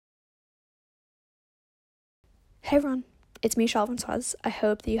Hey everyone, it's me, Charlotte. I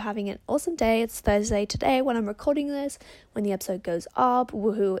hope that you're having an awesome day. It's Thursday today when I'm recording this, when the episode goes up.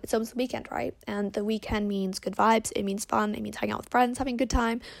 Woohoo, it's almost the weekend, right? And the weekend means good vibes, it means fun, it means hanging out with friends, having a good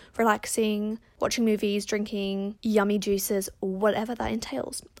time, relaxing, watching movies, drinking yummy juices, whatever that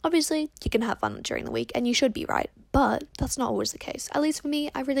entails. Obviously, you can have fun during the week, and you should be, right? But that's not always the case. At least for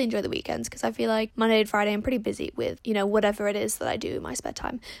me, I really enjoy the weekends because I feel like Monday to Friday I'm pretty busy with, whatever it is that I do in my spare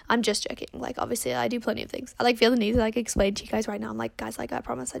time. I'm just joking. Like, obviously, I do plenty of things. I feel the need to explain to you guys right now. I'm like, guys, I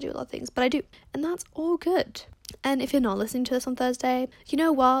promise I do a lot of things, but I do. And that's all good. And if you're not listening to this on Thursday, you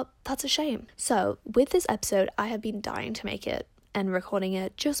know what? That's a shame. So with this episode, I have been dying to make it and recording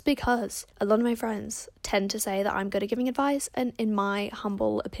it just because a lot of my friends tend to say that I'm good at giving advice, and in my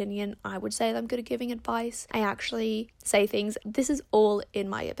humble opinion, I would say that I'm good at giving advice. I actually say things, this is all in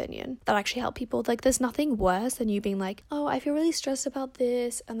my opinion, that actually help people. Like, there's nothing worse than you being like, oh, I feel really stressed about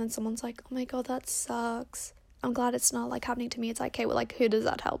this, and then someone's like, oh my god, that sucks. I'm glad it's not happening to me. It's like, okay, well, who does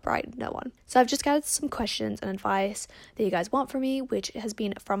that help, right? No one. So I've just gathered some questions and advice that you guys want from me, which has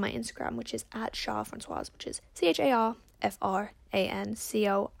been from my Instagram, which is at Charfrancoise, which is CharFrancoise.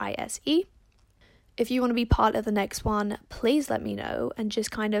 If you want to be part of the next one, please let me know and just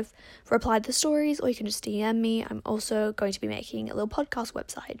kind of reply to the stories, or you can just DM me. I'm also going to be making a little podcast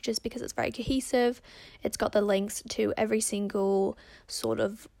website just because it's very cohesive. It's got the links to every single sort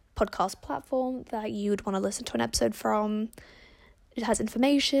of podcast platform that you would want to listen to an episode from. It has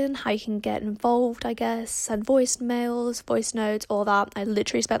information, how you can get involved, I guess, send voicemails, voice notes, all that. I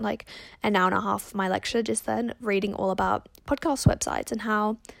literally spent an hour and a half of my lecture just then reading all about podcast websites and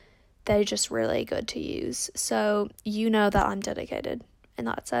how they're just really good to use. So you know that I'm dedicated in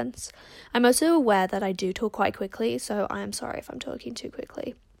that sense. I'm also aware that I do talk quite quickly, so I am sorry if I'm talking too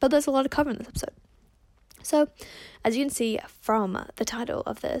quickly. But there's a lot to cover in this episode. So, as you can see from the title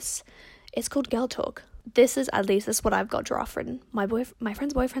of this, it's called Girl Talk. This is what I've got draft written. My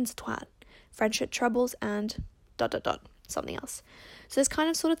friend's boyfriend's a twat. Friendship troubles and ... something else. So this kind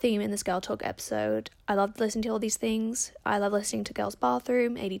of sort of theme in this Girl Talk episode. I love listening to all these things. I love listening to Girls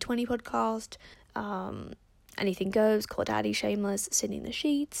Bathroom, 80/20 podcast, Anything Goes, Call Daddy, Shameless, Sitting in the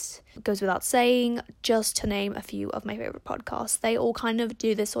Sheets, Goes Without Saying, just to name a few of my favorite podcasts. They all kind of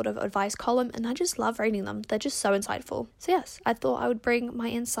do this sort of advice column, and I just love reading them. They're just so insightful. So yes, I thought I would bring my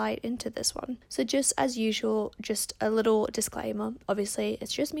insight into this one. So just as usual, just a little disclaimer. Obviously,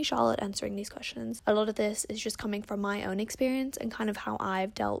 it's just me, Charlotte, answering these questions. A lot of this is just coming from my own experience and kind of how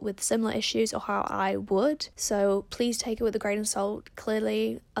I've dealt with similar issues or how I would. So please take it with a grain of salt.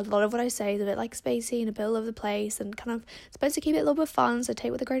 Clearly, a lot of what I say is a bit spacey and a bit all over the place and kind of supposed to keep it a little bit fun, so take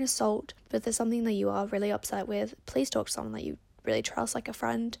it with a grain of salt. But if there's something that you are really upset with, please talk to someone that you really trust, like a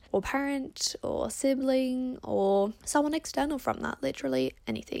friend or parent or sibling or someone external from that, literally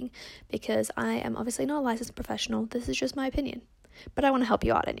anything, because I am obviously not a licensed professional. This is just my opinion, but I want to help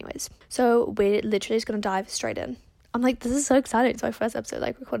you out anyways. So we're literally just going to dive straight in. I'm this is so exciting. It's my first episode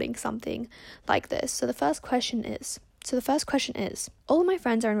recording something like this. So the first question is, all of my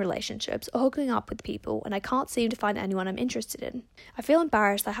friends are in relationships or hooking up with people, and I can't seem to find anyone I'm interested in. I feel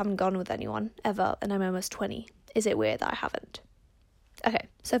embarrassed I haven't gone with anyone ever, and I'm almost 20. Is it weird that I haven't? Okay,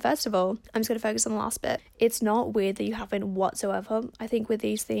 so first of all, I'm just going to focus on the last bit. It's not weird that you haven't whatsoever. I think with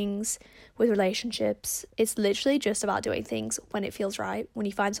these things, with relationships, it's literally just about doing things when it feels right, when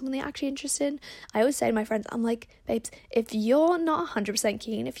you find someone that you're actually interested in. I always say to my friends, I'm like, babes, if you're not 100%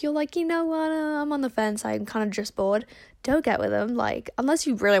 keen, if you're you know what, I'm on the fence, I'm kind of just bored, don't get with them. Unless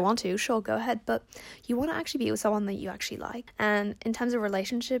you really want to, sure, go ahead, but you want to actually be with someone that you actually like. And in terms of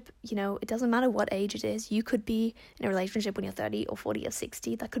relationship, it doesn't matter what age it is. You could be in a relationship when you're 30 or 40 or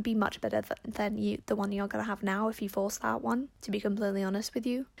 60. That could be much better than the one you're going to have now if you force that one, to be completely honest with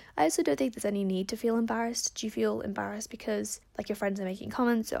you. I also don't think there's any need to feel embarrassed. Do you feel embarrassed because your friends are making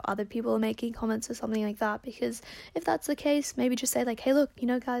comments or other people are making comments or something like that? Because if that's the case, maybe just say hey, look,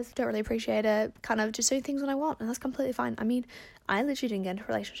 guys, don't really appreciate it, kind of just doing things when I want, and that's completely fine. I mean, I literally didn't get into a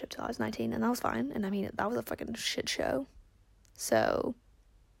relationship till I was 19, and that was fine, and I mean, that was a fucking shit show, so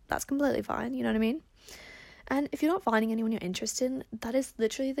that's completely fine, you know what I mean? And if you're not finding anyone you're interested in, that is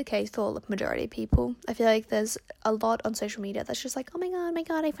literally the case for the majority of people. I feel like there's a lot on social media that's just oh my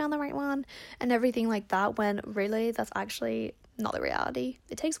god, I found the right one, and everything like that, when really that's actually not the reality.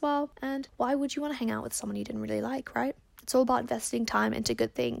 It takes a while, and why would you want to hang out with someone you didn't really like, right? It's all about investing time into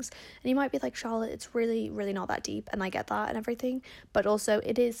good things. And you might be like, Charlotte, it's really, really not that deep, and I get that and everything, but also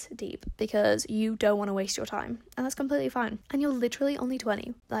it is deep because you don't want to waste your time, and that's completely fine. And you're literally only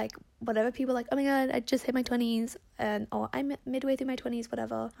 20. whatever people are like, oh my god, I just hit my 20s, and or I'm midway through my 20s,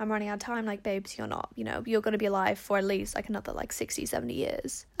 whatever, I'm running out of time. Like, babes, you're not, you know, you're going to be alive for at least like another like 60, 70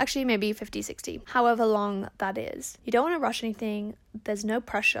 years. Actually, maybe 50, 60, however long that is. You don't want to rush anything. There's no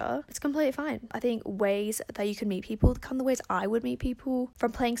pressure. It's completely fine. I think ways that you can meet people, kind of the ways I would meet people,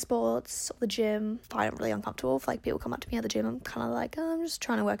 from playing sports, or the gym, I find it really uncomfortable if like people come up to me at the gym. I'm kind of like, oh, I'm just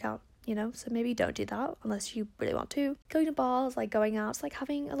trying to work out, you know, so maybe don't do that unless you really want to. Going to bars, like going out, it's like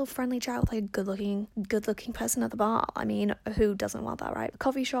having a little friendly chat with like a good looking person at the bar. I mean, who doesn't want that, right? A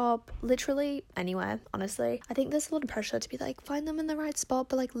coffee shop, literally anywhere, honestly. I think there's a lot of pressure to be like, find them in the right spot,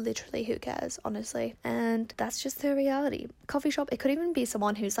 but like literally who cares, honestly? And that's just the reality. Coffee shop, it could even be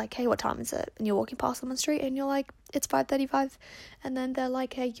someone who's like, hey, what time is it? And you're walking past them on the street and you're like, it's 5:35, and then they're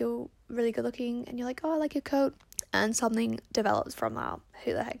like, hey, you're really good looking, and you're like, oh, I like your coat, and something develops from that.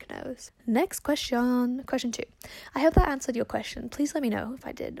 Who the heck knows? Next question 2. I hope that answered your question. Please let me know if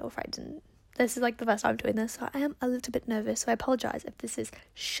I did or if I didn't. This is like the first time I'm doing this, so I am a little bit nervous, so I apologize if this is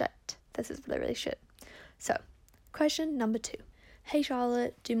shit. This is really shit. So, question number 2. Hey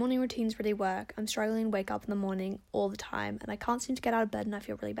Charlotte, do morning routines really work? I'm struggling to wake up in the morning all the time, and I can't seem to get out of bed, and I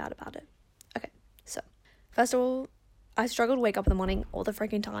feel really bad about it. Okay, so first of all, I struggle to wake up in the morning all the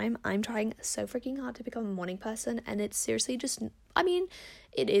freaking time. I'm trying so freaking hard to become a morning person, and it's seriously just, I mean,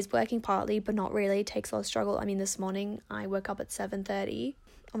 it is working partly, but not really. It takes a lot of struggle. I mean, this morning I woke up at 7:30.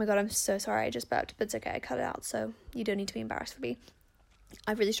 Oh my god, I'm so sorry, I just burped, but it's okay, I cut it out, so you don't need to be embarrassed for me.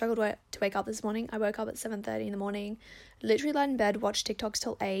 I really struggled to wake up this morning. I woke up at 7:30 in the morning, literally laid in bed, watched TikToks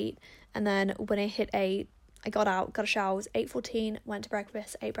till 8, and then when it hit 8, I got out, got a shower. It was 8:14, went to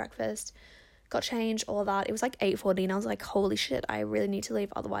breakfast, ate breakfast, got changed, all of that. It was like 8:40, and I was like, holy shit, I really need to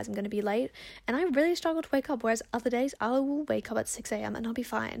leave, otherwise I'm going to be late. And I really struggled to wake up, whereas other days I will wake up at 6 a.m. and I'll be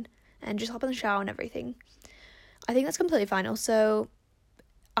fine, and just hop in the shower and everything. I think that's completely fine. Also,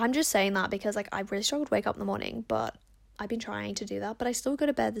 I'm just saying that because like I really struggled to wake up in the morning, but I've been trying to do that, but I still go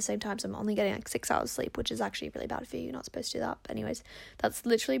to bed at the same time, so I'm only getting like 6 hours sleep, which is actually really bad for you. You're not supposed to do that. But anyways, that's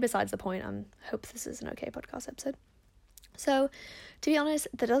literally besides the point. I hope this is an okay podcast episode. So, to be honest,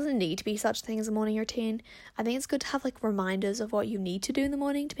 there doesn't need to be such thing as a morning routine. I think it's good to have like reminders of what you need to do in the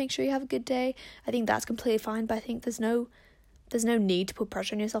morning to make sure you have a good day. I think that's completely fine, but I think there's no need to put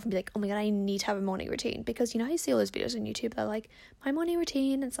pressure on yourself and be like, oh my god, I need to have a morning routine, because you know, you see all those videos on YouTube that are like, my morning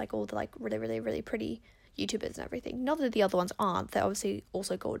routine, it's like all the like really pretty YouTubers and everything. Not that the other ones aren't, they're obviously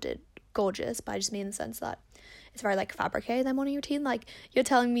also gorgeous, but I just mean in the sense that it's very like fabricated, their morning routine. Like, you're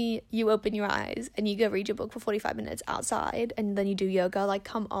telling me you open your eyes and you go read your book for 45 minutes outside and then you do yoga. Like,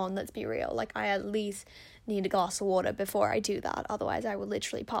 come on, let's be real. Like, I at least need a glass of water before I do that, otherwise I would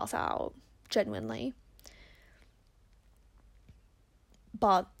literally pass out, genuinely.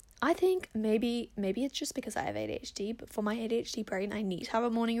 But I think maybe it's just because I have ADHD, but for my ADHD brain, I need to have a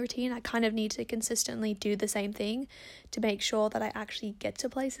morning routine. I kind of need to consistently do the same thing to make sure that I actually get to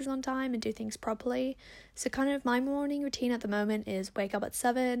places on time and do things properly. So kind of my morning routine at the moment is wake up at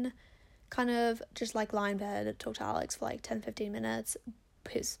 7, kind of just like lie in bed, talk to Alex for like 10-15 minutes,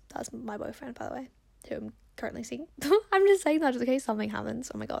 that's my boyfriend, by the way, who I'm currently seeing. I'm just saying that just in case something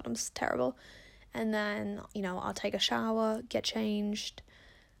happens. Oh my god, I'm just terrible. And then, you know, I'll take a shower, get changed,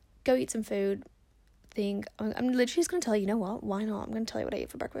 go eat some food. I'm literally just going to tell you, you know what, why not? I'm going to tell you what I ate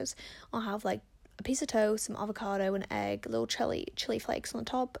for breakfast. I'll have like a piece of toast, some avocado, an egg, little chili flakes on the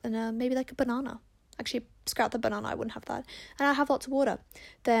top, and maybe like a banana. Actually, scrap the banana, I wouldn't have that. And I have lots of water.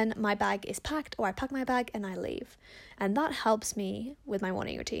 Then my bag is packed, or I pack my bag and I leave. And that helps me with my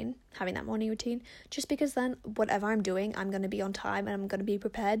morning routine, having that morning routine, just because then whatever I'm doing, I'm going to be on time and I'm going to be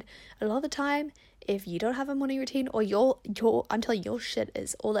prepared. A lot of the time, if you don't have a morning routine, or I'm telling you, your shit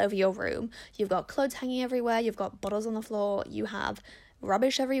is all over your room. You've got clothes hanging everywhere, you've got bottles on the floor, you have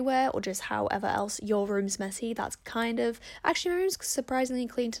rubbish everywhere, or just however else your room's messy. That's kind of, actually my room's surprisingly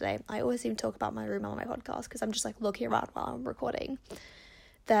clean today. I always seem to talk about my room on my podcast because I'm just like looking around while I'm recording.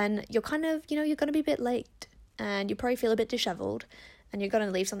 Then you're kind of, you know, you're going to be a bit late and you probably feel a bit disheveled and you're going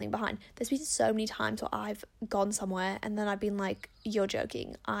to leave something behind. There's been so many times where I've gone somewhere and then I've been like, you're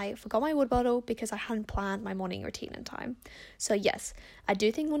joking, I forgot my water bottle because I hadn't planned my morning routine in time. So yes, I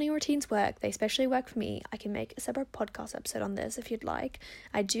do think morning routines work. They especially work for me. I can make a separate podcast episode on this if you'd like.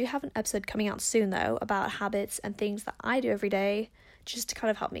 I do have an episode coming out soon though about habits and things that I do every day just to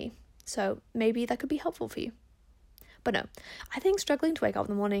kind of help me. So maybe that could be helpful for you. But no, I think struggling to wake up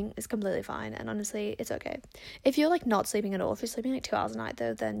in the morning is completely fine, and honestly, it's okay. If you're like not sleeping at all, if you're sleeping like 2 hours a night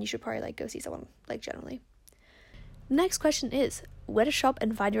though, then you should probably like go see someone, like generally. Next question is, where to shop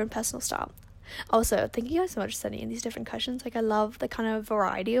and find your own personal style? Also, thank you guys so much for sending in these different questions. Like, I love the kind of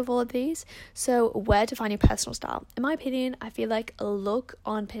variety of all of these. So, where to find your personal style? In my opinion, I feel like a look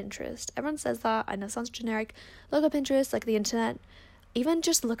on Pinterest. Everyone says that. I know it sounds generic. Look on Pinterest, like the internet. Even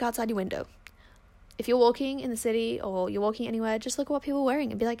just look outside your window. If you're walking in the city or you're walking anywhere, just look at what people are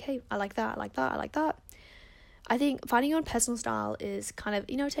wearing and be like, hey, I like that, I like that, I like that. I think finding your own personal style is kind of,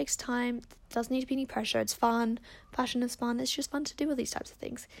 it takes time. It doesn't need to be any pressure. It's fun. Fashion is fun. It's just fun to do with these types of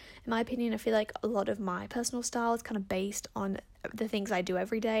things. In my opinion, I feel like a lot of my personal style is kind of based on the things I do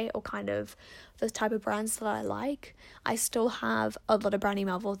every day or kind of the type of brands that I like. I still have a lot of Brandy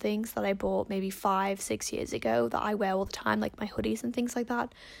Melville things that I bought maybe 5-6 years ago that I wear all the time, like my hoodies and things like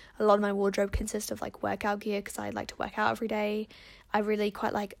that. A lot of my wardrobe consists of like workout gear because I like to work out every day. I really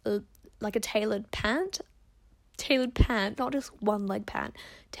quite like a tailored pant, not just one leg pant,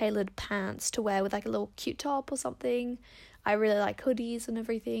 tailored pants to wear with like a little cute top or something. I really like hoodies and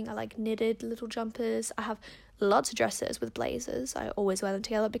everything. I like knitted little jumpers. I have lots of dresses with blazers. I always wear them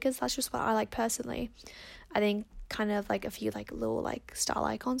together because that's just what I like personally. I think kind of like a few like little like style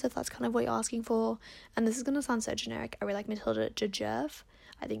icons, if that's kind of what you're asking for. And this is gonna sound so generic. I really like Matilda Jajerv.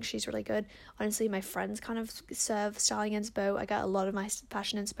 I think she's really good. Honestly, my friends kind of serve styling inspo. I get a lot of my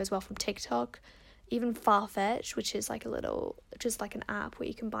fashion inspo as well from TikTok. Even Farfetch, which is like just like an app where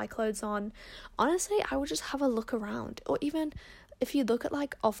you can buy clothes on. Honestly, I would just have a look around. Or even if you look at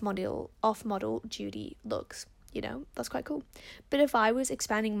like off-model Judy looks, that's quite cool. But if I was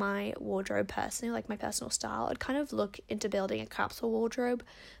expanding my wardrobe personally, like my personal style, I'd kind of look into building a capsule wardrobe.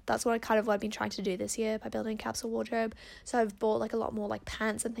 That's what I've been trying to do this year by building a capsule wardrobe. So I've bought like a lot more like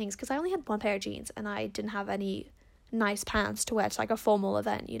pants and things because I only had one pair of jeans and I didn't have any nice pants to wear to like a formal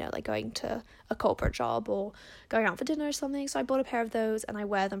event, like going to a corporate job or going out for dinner or something. So I bought a pair of those and I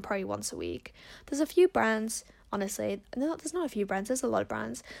wear them probably once a week. There's a few brands, honestly. No, there's not a few brands, there's a lot of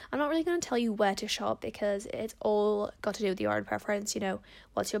brands. I'm not really going to tell you where to shop because it's all got to do with your own preference.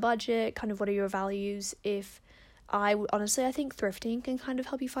 What's your budget, kind of what are your values. I think thrifting can kind of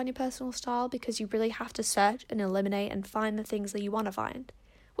help you find your personal style because you really have to search and eliminate and find the things that you want to find,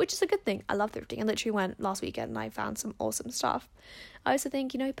 which is a good thing. I love thrifting. I literally went last weekend and I found some awesome stuff. I also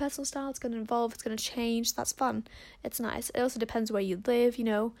think, personal style, it's going to evolve, it's going to change. That's fun. It's nice. It also depends where you live,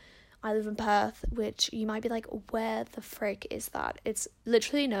 I live in Perth, which you might be like, where the frick is that? It's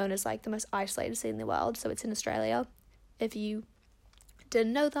literally known as like the most isolated city in the world. So it's in Australia. If you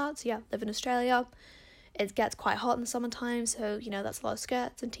didn't know that, so yeah, live in Australia. It gets quite hot in the summertime. So, that's a lot of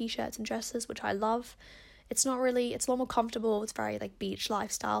skirts and t-shirts and dresses, which I love. It's a lot more comfortable. It's very like beach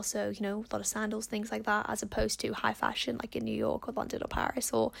lifestyle. So, a lot of sandals, things like that, as opposed to high fashion like in New York or London or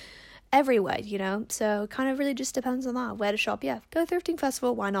Paris or everywhere, So kind of really just depends on that. Where to shop, yeah. Go thrifting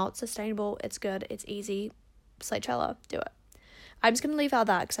festival, why not? Sustainable, it's good, it's easy. Slaychella, do it. I'm just going to leave out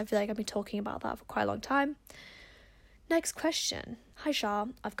that because I feel like I've been talking about that for quite a long time. Next question. Hi, Shah.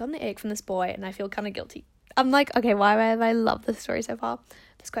 I've gotten the ick from this boy and I feel kind of guilty. I'm like, okay, why have I loved this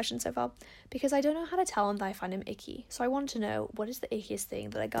question so far? Because I don't know how to tell him that I find him icky. So I want to know, what is the ickiest thing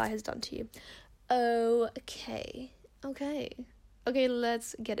that a guy has done to you? Okay,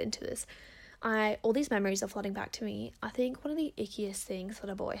 let's get into this. All these memories are flooding back to me. I think one of the ickiest things that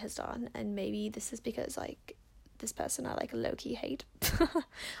a boy has done, and maybe this is because like this person I like low-key hate.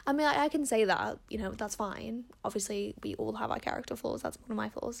 I mean, I can say that, that's fine. Obviously, we all have our character flaws. That's one of my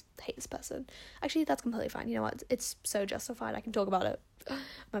flaws. I hate this person. Actually, that's completely fine. You know what? It's so justified. I can talk about it.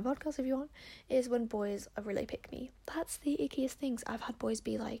 My podcast, if you want, is when boys really pick me. That's the ickiest things. I've had boys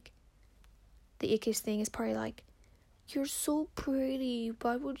be like, the ickiest thing is probably like, you're so pretty.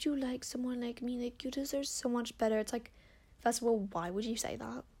 Why would you like someone like me? Like, you deserve so much better. It's like, first of all, why would you say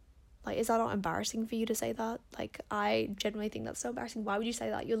that? Like, is that not embarrassing for you to say that? Like, I genuinely think that's so embarrassing. Why would you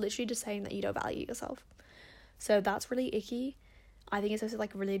say that? You're literally just saying that you don't value yourself. So that's really icky. I think it's also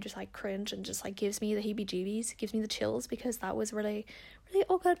like really just like cringe and just like gives me the heebie-jeebies, gives me the chills because that was really, really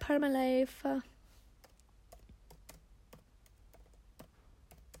awkward part of my life.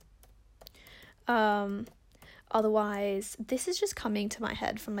 Otherwise, this is just coming to my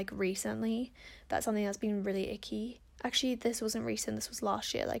head from like recently. That's something that's been really icky. Actually, this wasn't recent. This was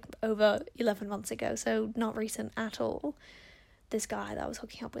last year, like over 11 months ago. So not recent at all. This guy that I was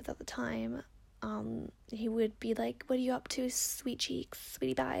hooking up with at the time, he would be like, what are you up to, sweet cheeks,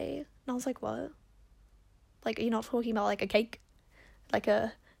 sweetie pie? And I was like, what? Like, are you not talking about like a cake? Like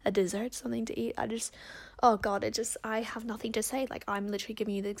a dessert, something to eat? I have nothing to say. Like, I'm literally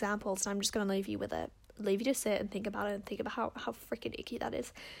giving you the examples and I'm just going to leave you with it. Leave you to sit and think about it and think about how freaking icky that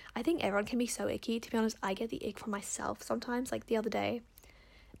is. I think everyone can be so icky. To be honest, I get the ick from myself sometimes. Like the other day,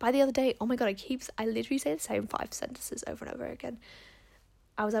 oh my god, I literally say the same 5 sentences over and over again.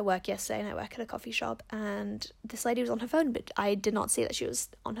 I was at work yesterday and I work at a coffee shop, and this lady was on her phone, but I did not see that she was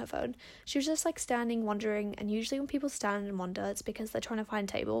on her phone. She was just like standing, wondering, and usually when people stand and wonder, it's because they're trying to find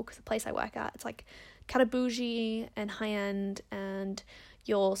a table, because the place I work at, it's like kind of bougie and high-end, and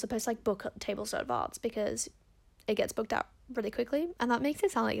you're supposed to like book tables in advance because it gets booked out really quickly, and that makes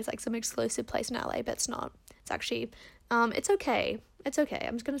it sound like it's like some exclusive place in LA, but it's not. It's actually, it's okay. It's okay.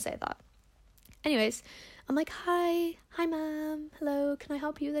 I'm just gonna say that. Anyways, I'm like, hi ma'am, hello, can I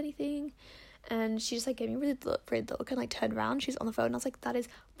help you with anything? And she just like gave me a really look and like turned around. She's on the phone, and I was like, that is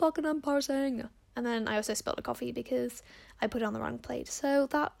fucking embarrassing. And then I also spilled a coffee because I put it on the wrong plate, so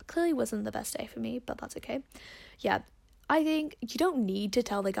that clearly wasn't the best day for me, but that's okay. Yeah, I think you don't need to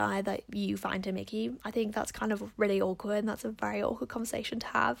tell the guy that you find him icky. I think that's kind of really awkward, and that's a very awkward conversation to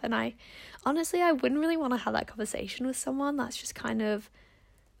have, and I wouldn't really want to have that conversation with someone. That's just kind of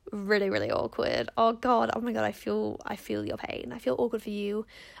really, really awkward. Oh my god, I feel your pain. I feel awkward for you.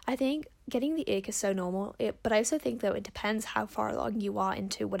 I think getting the ick is so normal, but I also think though it depends how far along you are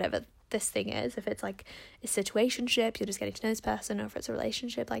into whatever this thing is. If it's like a situationship, you're just getting to know this person, or if it's a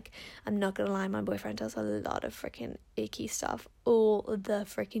relationship, like, I'm not gonna lie, my boyfriend does a lot of freaking icky stuff all the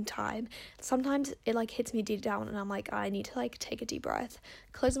freaking time. Sometimes it like hits me deep down, and I'm like, I need to like take a deep breath,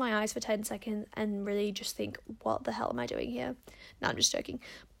 close my eyes for 10 seconds, and really just think, what the hell am I doing here? No, I'm just joking.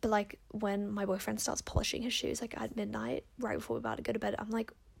 But like when my boyfriend starts polishing his shoes like at midnight, right before we're about to go to bed, I'm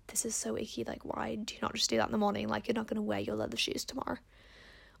like, this is so icky. Like, why do you not just do that in the morning? Like, you're not gonna wear your leather shoes tomorrow.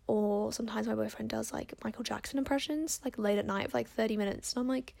 Or sometimes my boyfriend does like Michael Jackson impressions like late at night for like 30 minutes, and I'm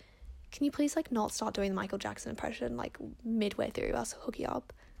like, can you please like not start doing the Michael Jackson impression like midway through us hooking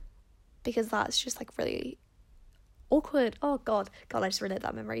up, because that's just like really awkward. Oh god, I just relived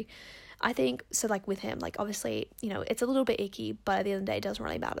that memory. I think so, like with him, like obviously, you know, it's a little bit icky, but at the end of the day it doesn't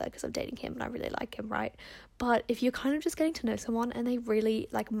really matter because I'm dating him and I really like him, right? But if you're kind of just getting to know someone and they really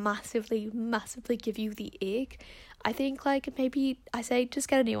like massively give you the ick, I think like maybe I say just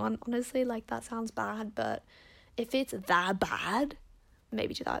get a new one. Honestly, like that sounds bad, but if it's that bad,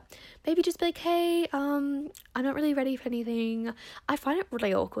 maybe do that. Maybe just be like, hey, I'm not really ready for anything. I find it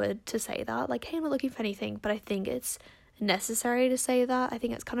really awkward to say that, like, hey, I'm not looking for anything, but I think it's necessary to say that. I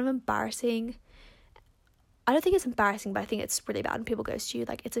think it's kind of embarrassing. I don't think it's embarrassing, but I think it's really bad when people ghost you.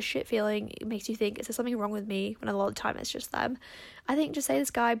 Like, it's a shit feeling. It makes you think, is there something wrong with me? When a lot of the time it's just them. I think just say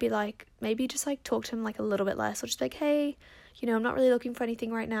this guy, be like, maybe just like talk to him like a little bit less, or just be like, hey, you know, I'm not really looking for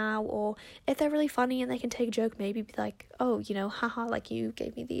anything right now. Or if they're really funny and they can take a joke, maybe be like, oh, you know, haha, like you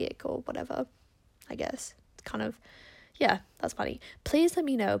gave me the ick or whatever. I guess it's kind of, yeah, that's funny. Please let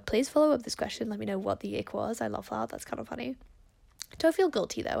me know. Please follow up this question. Let me know what the ick was. I love that. That's kind of funny. Don't feel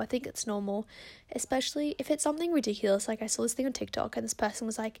guilty though. I think it's normal, especially if it's something ridiculous. Like I saw this thing on TikTok and this person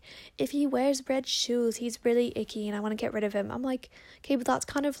was like, if he wears red shoes, he's really icky and I want to get rid of him. I'm like, okay, but that's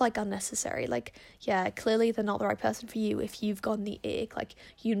kind of like unnecessary. Like, yeah, clearly they're not the right person for you if you've gotten the ick. Like,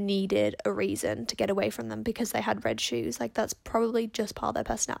 you needed a reason to get away from them because they had red shoes. Like, that's probably just part of their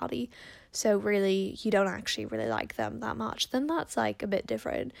personality. So really, you don't actually really like them that much, then that's like a bit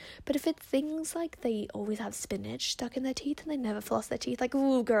different. But if it's things like they always have spinach stuck in their teeth and they never floss their teeth, like,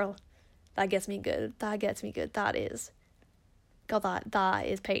 ooh, girl, that gets me good. That is, God, that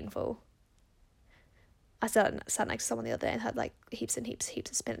is painful. I sat next to someone the other day and had like heaps and heaps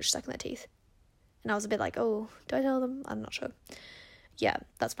of spinach stuck in their teeth, and I was a bit like, oh, do I tell them? I'm not sure. Yeah,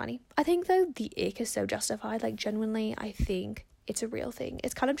 that's funny. I think though the ick is so justified. Like, genuinely, I think it's a real thing.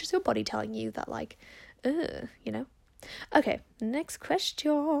 It's kind of just your body telling you that, like, you know. Okay, next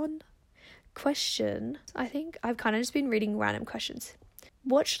question. I think I've kind of just been reading random questions.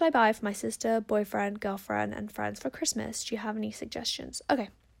 What should I buy for my sister, boyfriend, girlfriend, and friends for Christmas? Do you have any suggestions? Okay.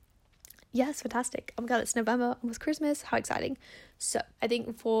 Yes, fantastic. Oh my god, it's November, almost Christmas. How exciting. So, I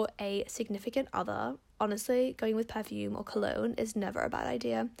think for a significant other, honestly, going with perfume or cologne is never a bad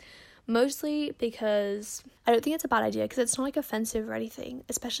idea. Mostly because I don't think it's a bad idea because it's not like offensive or anything,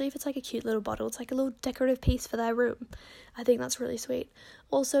 especially if it's like a cute little bottle. It's like a little decorative piece for their room. I think that's really sweet.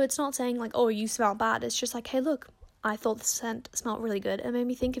 Also, it's not saying like, oh, you smell bad. It's just like, hey, look, I thought the scent smelled really good. It made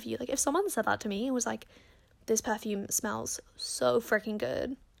me think of you. Like, if someone said that to me and was like, this perfume smells so freaking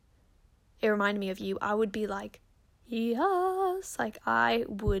good, it reminded me of you, I would be like, yes. Like, I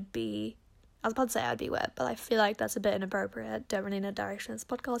was about to say I'd be wet, but I feel like that's a bit inappropriate. Don't really know direction of this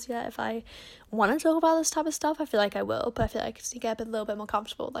podcast yet. If I want to talk about this type of stuff, I feel like I will, but I feel like I just need to get a little bit more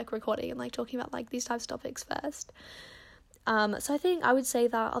comfortable, like, recording and, like, talking about, like, these types of topics first. So I think I would say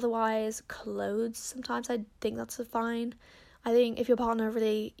that. Otherwise, clothes, sometimes I think that's fine. I think if your partner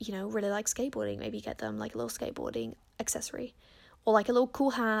really, you know, really likes skateboarding, maybe get them, like, a little skateboarding accessory. or like a little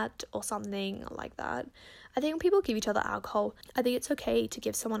cool hat or something like that. I think when people give each other alcohol, I think it's okay to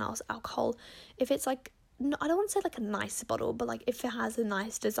give someone else alcohol if it's like, no, I don't want to say like a nice bottle, but like if it has a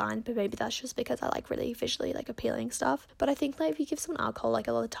nice design, but maybe that's just because I like really visually like appealing stuff. But I think like if you give someone alcohol, like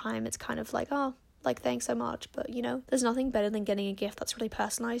a lot of the time it's kind of like, oh, like thanks so much, but you know, there's nothing better than getting a gift that's really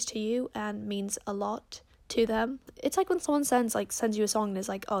personalized to you and means a lot to them. It's like when someone sends you a song and is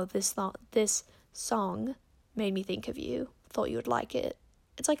like, oh, this song made me think of you, thought you would like it.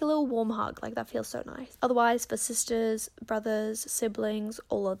 It's like a little warm hug, like that feels so nice. Otherwise, for sisters, brothers, siblings,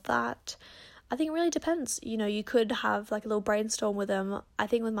 all of that, I think it really depends. You know, you could have like a little brainstorm with them. I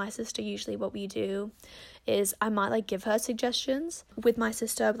think with my sister, usually what we do is I might like give her suggestions. With my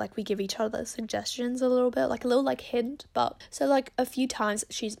sister, like we give each other suggestions a little bit, like a little like hint. But so like a few times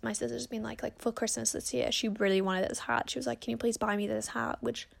my sister's been like for Christmas this year, she really wanted this hat. She was like, can you please buy me this hat?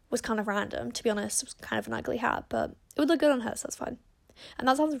 Which was kind of random, to be honest. It was kind of an ugly hat, but it would look good on her, so that's fine. And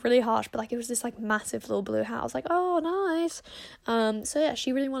that sounds really harsh, but like it was this like massive little blue hat. I was like, oh, nice. So yeah,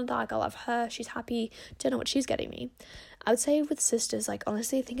 she really wanted that. Like, I love her. She's happy. Don't know what she's getting me. I would say with sisters, like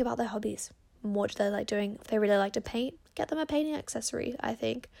honestly, think about their hobbies. What do they like doing? If they really like to paint, get them a painting accessory, I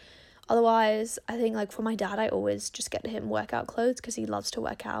think. Otherwise, I think like for my dad, I always just get him workout clothes because he loves to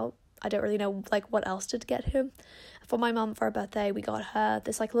work out. I don't really know like what else to get him. For my mum, for her birthday, we got her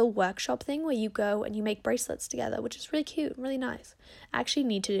this like little workshop thing where you go and you make bracelets together, which is really cute, really nice. I actually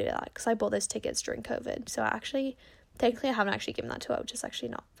need to do that because I bought those tickets during COVID. So technically I haven't actually given that to her, which is actually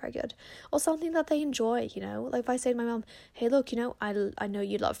not very good. Or something that they enjoy, you know. Like if I say to my mum, hey, look, you know, I know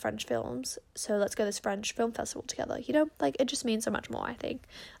you love French films, so let's go to this French film festival together, you know. Like it just means so much more, I think.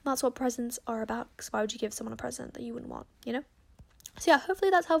 And that's what presents are about, because why would you give someone a present that you wouldn't want, you know? So yeah,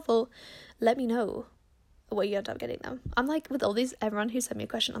 hopefully that's helpful. Let me know what you end up getting them. I'm like, with all these, everyone who sent me a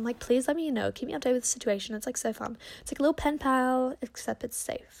question, I'm like, please let me know, keep me updated with the situation. It's like so fun. It's like a little pen pal, except it's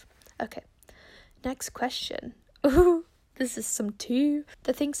safe. Okay, next question. Ooh, this is some tea.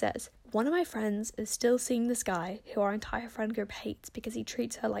 The thing says, one of my friends is still seeing this guy who our entire friend group hates because he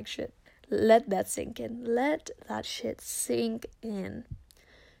treats her like shit. Let that sink in. Let that shit sink in.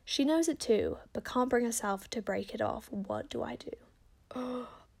 She knows it too, but can't bring herself to break it off. What do I do?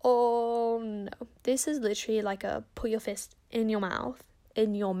 Oh no. This is literally like a put your fist in your mouth.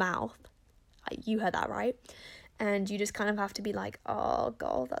 You heard that right. And you just kind of have to be like, oh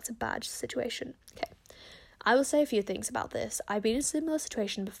god, that's a bad situation. Okay. I will say a few things about this. I've been in a similar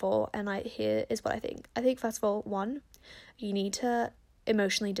situation before, and here is what I think. I think, first of all, one, you need to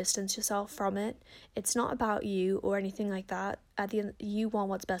emotionally distance yourself from it. It's not about you or anything like that. At the end, you want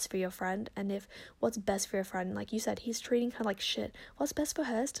what's best for your friend, and if what's best for your friend, like you said, he's treating her like shit, what's best for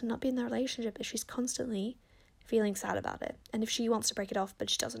her is to not be in the relationship if she's constantly feeling sad about it, and if she wants to break it off but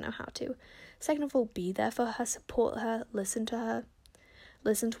she doesn't know how to. Second of all, be there for her, support her, listen to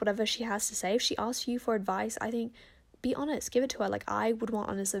whatever she has to say. If she asks you for advice, I think be honest, give it to her. Like, I would want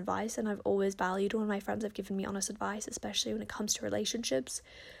honest advice, and I've always valued when my friends have given me honest advice, especially when it comes to relationships.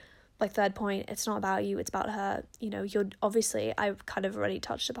 Like, third point, it's not about you, it's about her. You know, you're obviously, I've kind of already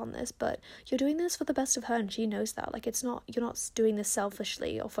touched upon this, but you're doing this for the best of her, and she knows that. Like, you're not doing this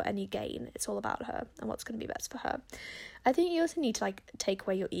selfishly or for any gain. It's all about her and what's going to be best for her. I think you also need to like take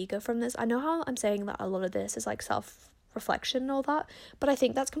away your ego from this. I know how I'm saying that a lot of this is like self-reflection and all that, but I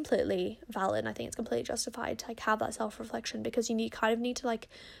think that's completely valid. I think it's completely justified to like have that self-reflection, because you need to like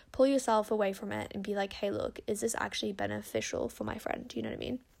pull yourself away from it and be like, hey, look, is this actually beneficial for my friend? Do you know what I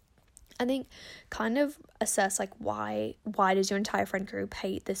mean? I think kind of assess like why does your entire friend group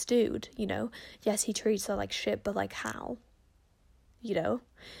hate this dude? You know, yes, he treats her like shit, but like how? You know,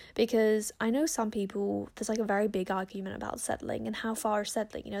 because I know some people, there's like a very big argument about settling and how far is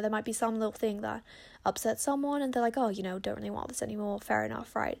settling. You know, there might be some little thing that upsets someone and they're like, oh, you know, don't really want this anymore. Fair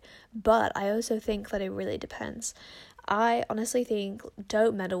enough, right? But I also think that it really depends. I honestly think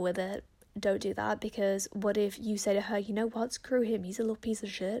don't meddle with it. Don't do that, because what if you say to her, you know what, screw him, he's a little piece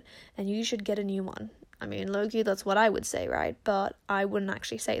of shit and you should get a new one. I mean, low-key, that's what I would say, right? But I wouldn't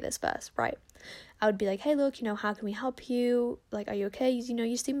actually say this first, right? I would be like, hey, look, you know, how can we help you? Like, are you okay? You know,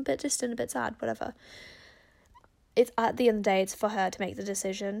 you seem a bit distant, a bit sad, whatever. It's at the end of the day, it's for her to make the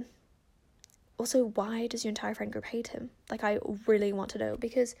decision. Also, why does your entire friend group hate him? Like, I really want to know,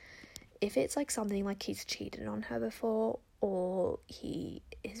 because if it's like something like he's cheated on her before, or he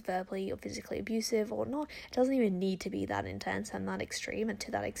is verbally or physically abusive or not, it doesn't even need to be that intense and that extreme and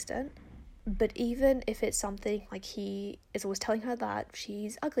to that extent. But even if it's something like he is always telling her that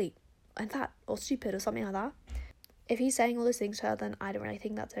she's ugly and fat or stupid or something like that, if he's saying all those things to her, then I don't really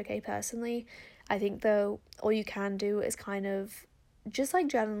think that's okay personally. I think though all you can do is kind of just like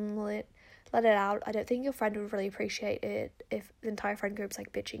let it out. I don't think your friend would really appreciate it if the entire friend group's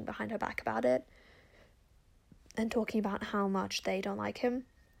like bitching behind her back about it and talking about how much they don't like him.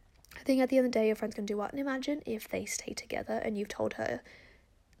 I think at the end of the day, your friend's gonna do what? And imagine if they stay together and you've told her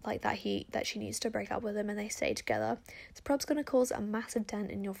like that she needs to break up with him and they stay together. It's probably gonna cause a massive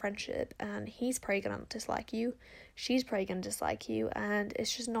dent in your friendship, and he's probably gonna dislike you, she's probably gonna dislike you, and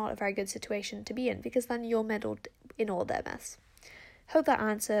it's just not a very good situation to be in, because then you're meddled in all their mess. Hope that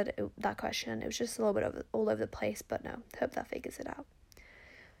answered that question. It was just a little bit of all over the place, but no, hope that figures it out.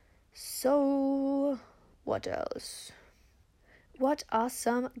 So what else? What are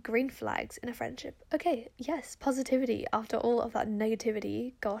some green flags in a friendship? Okay, yes, positivity after all of that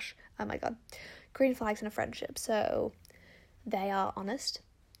negativity. Gosh, oh my god. Green flags in a friendship. So they are honest,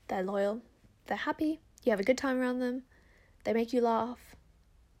 they're loyal, they're happy, you have a good time around them, they make you laugh,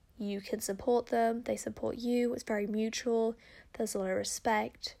 you can support them, they support you, it's very mutual, there's a lot of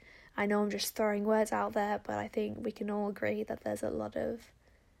respect. I know I'm just throwing words out there, but I think we can all agree that there's a lot of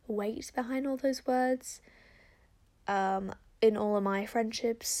weight behind all those words. In all of my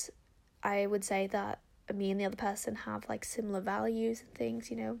friendships, I would say that me and the other person have like similar values and things,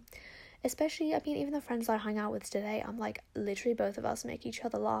 you know. Especially, I mean, even the friends that I hang out with today, I'm like, literally both of us make each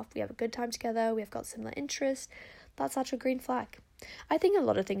other laugh. We have a good time together. We have got similar interests. That's such a green flag. I think a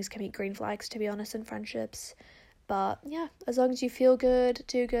lot of things can be green flags, to be honest, in friendships. But yeah, as long as you feel good,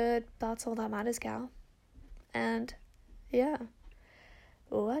 do good, that's all that matters, gal. And yeah.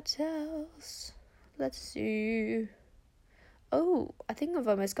 What else? Let's see. Oh, I think I've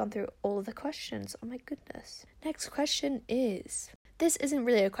almost gone through all of the questions. Oh my goodness. Next question is, this isn't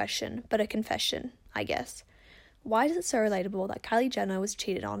really a question, but a confession, I guess. Why is it so relatable that Kylie Jenner was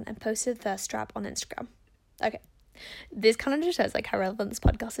cheated on and posted a thirst trap on Instagram? Okay. This kind of just shows like how relevant this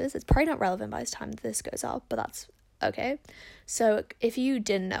podcast is. It's probably not relevant by the time this goes up, but that's okay. So if you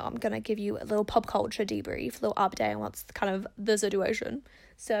didn't know, I'm going to give you a little pop culture debrief, a little update on what's kind of the situation.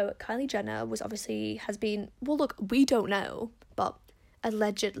 So Kylie Jenner has been, well, look, we don't know, but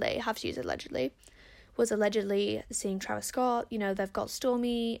allegedly, I have to use allegedly, was allegedly seeing Travis Scott. You know, they've got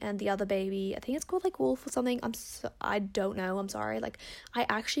Stormy and the other baby. I think it's called like Wolf or something. I don't know. I'm sorry. Like, I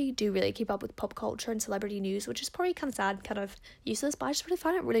actually do really keep up with pop culture and celebrity news, which is probably kind of sad, kind of useless, but I just really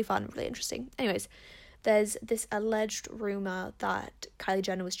find it really fun, really interesting. Anyways, there's this alleged rumor that Kylie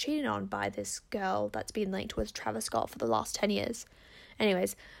Jenner was cheated on by this girl that's been linked with Travis Scott for the last 10 years.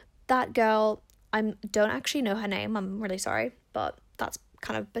 Anyways, that girl, I don't actually know her name, I'm really sorry, but that's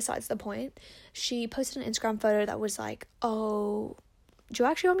kind of besides the point. She posted an Instagram photo that was like, oh, do you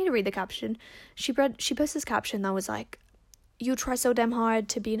actually want me to read the caption? She posted this caption that was like, you try so damn hard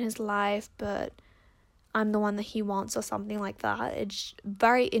to be in his life, but I'm the one that he wants, or something like that. It's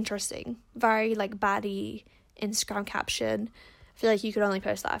very interesting, very like baddie Instagram caption. I feel like you could only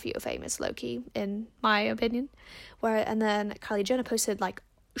post that if you were famous, low-key, in my opinion. And then Kylie Jenner posted like,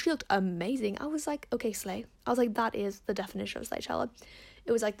 she looked amazing. I was like, okay, slay. I was like, that is the definition of slay chella.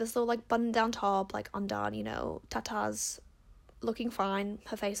 It was like this little like button down top, like undone, you know, tatas, looking fine.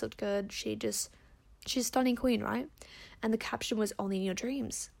 Her face looked good. She's a stunning queen, right? And the caption was only in your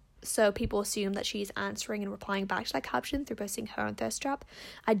dreams. So people assume that she's answering and replying back to that caption through posting her own thirst trap.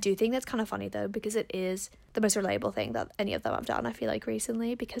 I do think that's kind of funny though, because it is the most relatable thing that any of them have done, I feel like,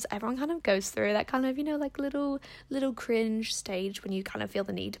 recently, because everyone kind of goes through that kind of, you know, like little cringe stage when you kind of feel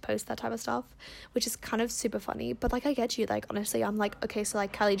the need to post that type of stuff, which is kind of super funny. But like, I get you, like, honestly, I'm like, okay, so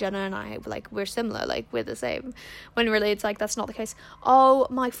like Kylie Jenner and I, like, we're similar, like we're the same, when really it's like that's not the case. Oh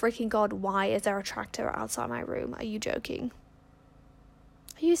my freaking god, why is there a tractor outside my room? Are you joking?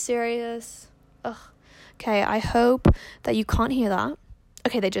 Are you serious? Ugh. Okay, I hope that you can't hear that.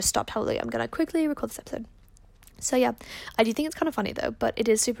 Okay, they just stopped. Hallelujah. I'm gonna quickly record this episode. So yeah, I do think it's kind of funny though, but it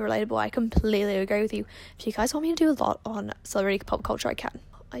is super relatable. I completely agree with you. If you guys want me to do a lot on celebrity pop culture, I can.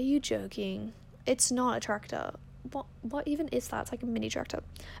 Are you joking? It's not a tractor. What even is that? It's like a mini tractor.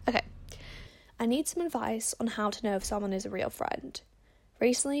 Okay. I need some advice on how to know if someone is a real friend.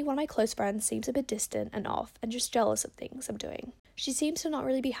 Recently, one of my close friends seems a bit distant and off and just jealous of things I'm doing. She seems to not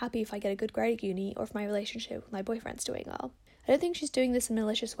really be happy if I get a good grade at uni or if my relationship with my boyfriend's doing well. I don't think she's doing this in a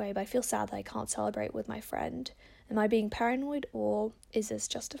malicious way, but I feel sad that I can't celebrate with my friend. Am I being paranoid, or is this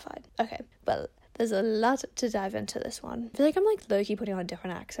justified? Okay, well, there's a lot to dive into this one. I feel like I'm like low-key putting on a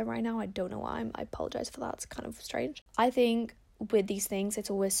different accent right now. I don't know why. I apologize for that. It's kind of strange. I think with these things, it's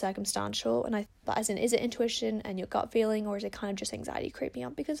always circumstantial, but as in, is it intuition and your gut feeling, or is it kind of just anxiety creeping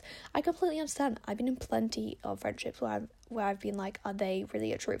up? Because I completely understand. I've been in plenty of friendships where I've been like, are they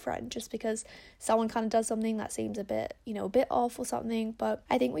really a true friend? Just because someone kind of does something that seems a bit, a bit off or something. But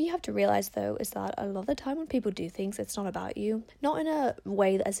I think what you have to realize though is that a lot of the time when people do things, it's not about you. Not in a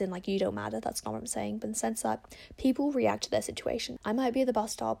way that as in like you don't matter, that's not what I'm saying, but in the sense that people react to their situation. I might be at the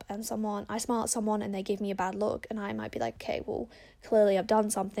bus stop and I smile at someone and they give me a bad look, and I might be like, okay, well, clearly I've done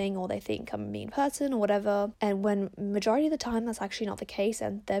something, or they think I'm a mean person or whatever. And when majority of the time that's actually not the case,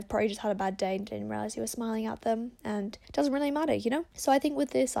 and they've probably just had a bad day and didn't realize you were smiling at them, and it doesn't really matter, So I think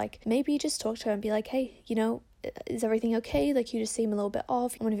with this, like, maybe just talk to her and be like, hey, is everything okay? Like, you just seem a little bit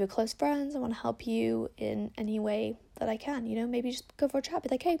off. I'm one of your close friends. I want to help you in any way that I can, maybe just go for a chat. Be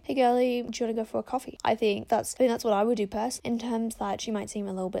like, hey girlie, do you want to go for a coffee? I think that's what I would do personally. In terms that she might seem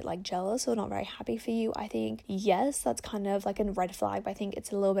a little bit like jealous or not very happy for you, I think yes, that's kind of like a red flag, but I think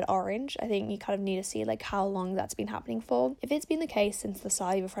it's a little bit orange. I think you kind of need to see like how long that's been happening for. If it's been the case since the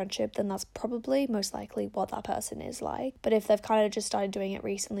start of your friendship, then that's probably most likely what that person is like. But if they've kind of just started doing it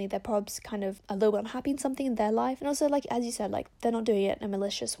recently, they're probably kind of a little bit unhappy in something in their life. And also, like, as you said, like, they're not doing it in a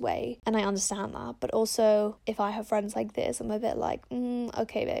malicious way, and I understand that. But also, if I have friends like this, I'm a bit like,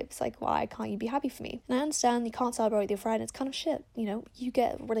 okay babes, like, why can't you be happy for me? And I understand you can't celebrate with your friend, it's kind of shit, you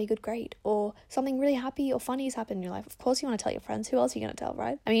get a really good grade or something really happy or funny has happened in your life. Of course you want to tell your friends. Who else are you going to tell,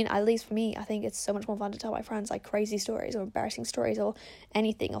 right? I mean, at least for me, I think it's so much more fun to tell my friends like crazy stories or embarrassing stories or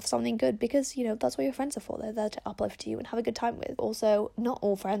anything of something good, because that's what your friends are for. They're there to uplift you and have a good time with. Also, not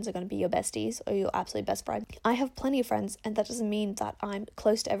all friends are going to be your besties or your absolute best friend. I have plenty of friends, and that doesn't mean that I'm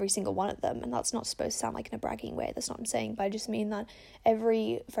close to every single one of them, and that's not supposed to sound like in a bragging way. That's not what I'm saying, but I just mean that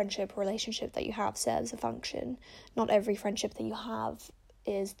every friendship or relationship that you have serves a function. Not every friendship that you have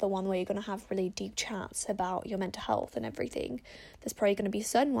is the one where you're going to have really deep chats about your mental health and everything. There's probably going to be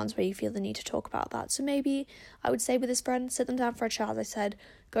certain ones where you feel the need to talk about that. So maybe I would say with this friend, sit them down for a chat. As I said,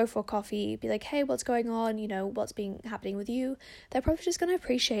 go for a coffee, be like, hey, what's going on? What's been happening with you? They're probably just going to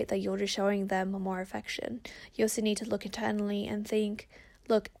appreciate that you're just showing them more affection. You also need to look internally and think,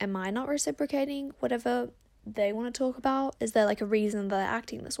 look, am I not reciprocating whatever they want to talk about? Is there like a reason they're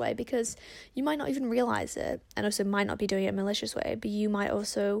acting this way? Because you might not even realize it, and also might not be doing it in a malicious way, but you might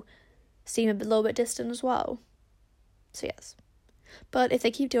also seem a little bit distant as well. So yes, but if they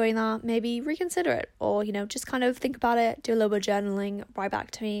keep doing that, maybe reconsider it, or just kind of think about it, do a little bit of journaling, write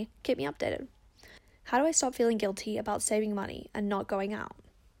back to me, keep me updated. How do I stop feeling guilty about saving money and not going out?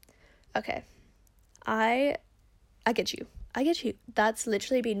 Okay, I get you. That's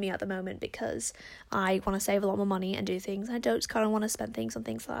literally been me at the moment, because I want to save a lot more money and do things. I don't just kind of want to spend things on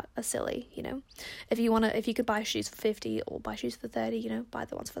things that are silly, If you could buy shoes for 50 or buy shoes for 30, buy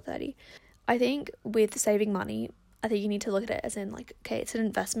the ones for 30. I think with saving money, I think you need to look at it as in like, okay, it's an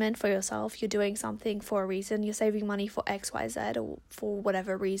investment for yourself. You're doing something for a reason. You're saving money for X, Y, Z, or for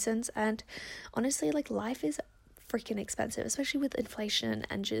whatever reasons. And honestly, like, life is freaking expensive, especially with inflation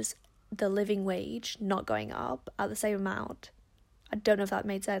and just the living wage not going up at the same amount. I don't know if that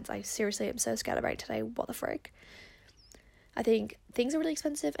made sense. I seriously am so scatterbrained today. What the frick? I think things are really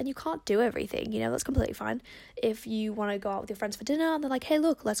expensive and you can't do everything, that's completely fine. If you want to go out with your friends for dinner and they're like, hey,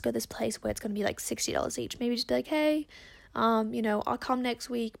 look, let's go to this place where it's going to be like $60 each. Maybe just be like, hey, I'll come next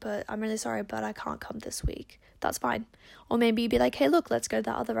week, but I'm really sorry, but I can't come this week. That's fine. Or maybe be like, hey, look, let's go to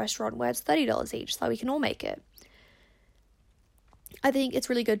that other restaurant where it's $30 each so that we can all make it. I think it's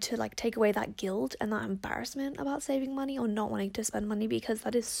really good to like take away that guilt and that embarrassment about saving money or not wanting to spend money, because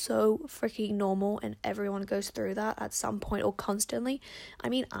that is so freaking normal and everyone goes through that at some point or constantly. I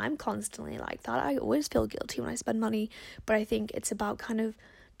mean, I'm constantly like that. I always feel guilty when I spend money, but I think it's about kind of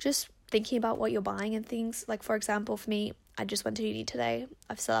just thinking about what you're buying and things. Like, for example, for me, I just went to uni today.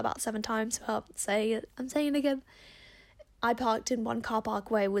 I've said about 7 times, but I'm saying it again. I parked in one car park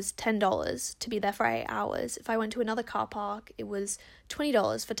where it was $10 to be there for 8 hours. If I went to another car park, it was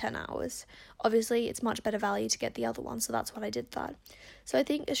 $20 for 10 hours. Obviously, it's much better value to get the other one, so that's what I did that. So I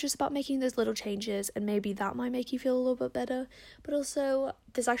think it's just about making those little changes, and maybe that might make you feel a little bit better. But also,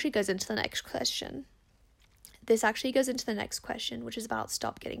 this actually goes into the next question. Which is about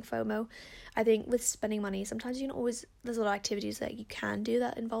stop getting FOMO. I think with spending money, sometimes there's a lot of activities that you can do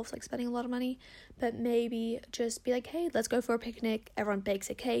that involves like spending a lot of money, but maybe just be like, hey, let's go for a picnic. Everyone bakes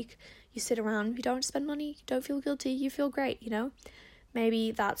a cake. You sit around, you don't spend money, you don't feel guilty, you feel great,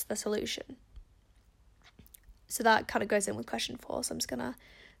 Maybe that's the solution. So that kind of goes in with question 4. So I'm just going to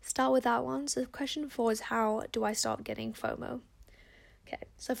start with that one. So question 4 is, how do I stop getting FOMO? Okay,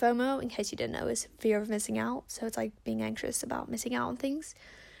 so FOMO, in case you didn't know, is fear of missing out. So it's like being anxious about missing out on things.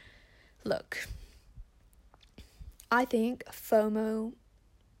 Look, I think FOMO,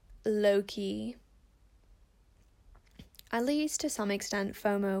 low-key, at least to some extent,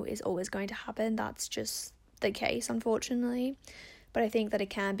 FOMO is always going to happen. That's just the case, unfortunately. But I think that it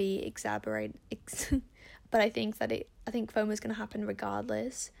can be exaggerated. But I think FOMO is going to happen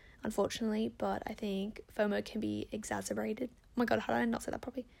regardless, unfortunately. But I think FOMO can be exacerbated. Oh my god, how did I not say that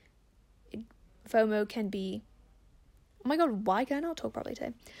properly? FOMO can be... Oh my god, why can I not talk properly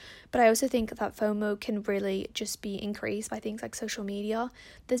today? But I also think that FOMO can really just be increased by things like social media.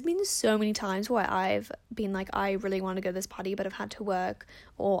 There's been so many times where I've been like, I really want to go to this party, but I've had to work,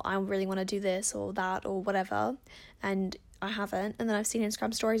 or I really want to do this or that or whatever, and I haven't. And then I've seen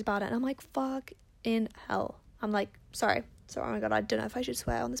Instagram stories about it, and I'm like, fuck in hell. I'm like, sorry, oh my god, I don't know if I should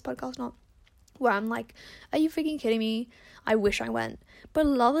swear on this podcast or not. Where I'm like, are you freaking kidding me? I wish I went. But a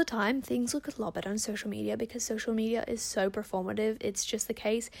lot of the time, things look a lot better on social media because social media is so performative. It's just the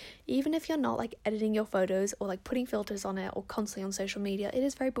case. Even if you're not like editing your photos or like putting filters on it or constantly on social media, it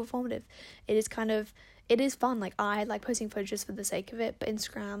is very performative. It is fun. Like, I like posting photos just for the sake of it, but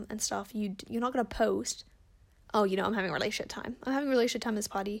Instagram and stuff, you're not going to post, oh, I'm having a relationship time. I'm having a relationship time at this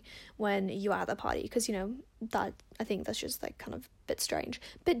party when you are at the party. Because, that, I think that's just, like, kind of a bit strange.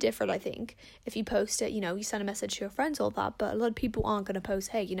 A bit different, I think. If you post it, you send a message to your friends, all that. But a lot of people aren't going to post,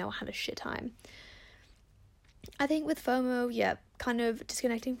 hey, I had a shit time. I think with FOMO, yeah, kind of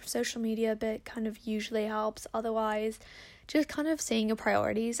disconnecting from social media a bit kind of usually helps. Otherwise, just kind of seeing your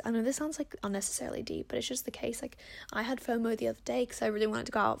priorities. I know this sounds like unnecessarily deep, but it's just the case. Like, I had FOMO the other day because I really wanted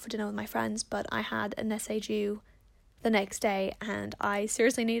to go out for dinner with my friends, but I had an essay due the next day and I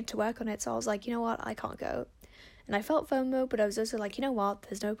seriously needed to work on it. So I was like, you know what, I can't go. And I felt FOMO, but I was also like, you know what,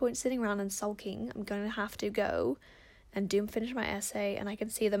 there's no point sitting around and sulking. I'm going to have to go and finish my essay, and I can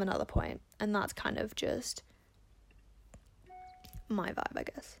see them another point. And that's kind of just my vibe, I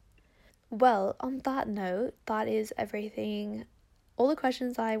guess. Well, on that note, that is everything, all the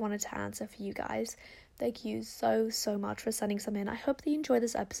questions I wanted to answer for you guys. Thank you so much for sending some in. I hope that you enjoyed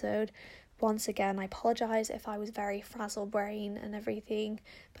this episode. Once again, I apologize if I was very frazzled brain and everything,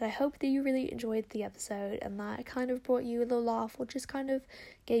 but I hope that you really enjoyed the episode and that it kind of brought you a little laugh or just kind of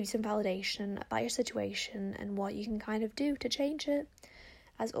gave you some validation about your situation and what you can kind of do to change it.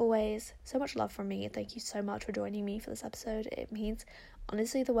 As always, so much love from me. Thank you so much for joining me for this episode. It means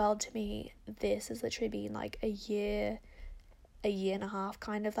honestly the world to me. This has literally been like a year and a half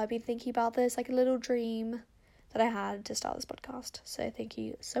kind of. I've been thinking about this, like a little dream that I had to start this podcast. So thank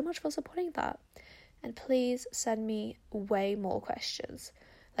you so much for supporting that. And please send me way more questions.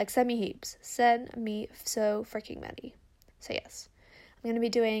 Like, send me heaps. Send me so freaking many. So yes, I'm going to be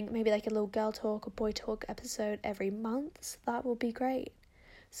doing maybe like a little girl talk or boy talk episode every month. So that will be great.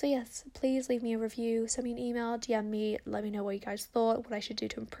 So yes, please leave me a review, send me an email, DM me, let me know what you guys thought, what I should do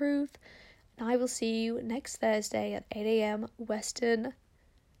to improve. And I will see you next Thursday at 8 a.m. Western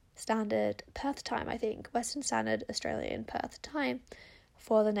Standard Perth time, I think. Western Standard Australian Perth time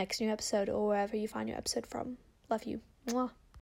for the next new episode, or wherever you find your episode from. Love you. Mwah.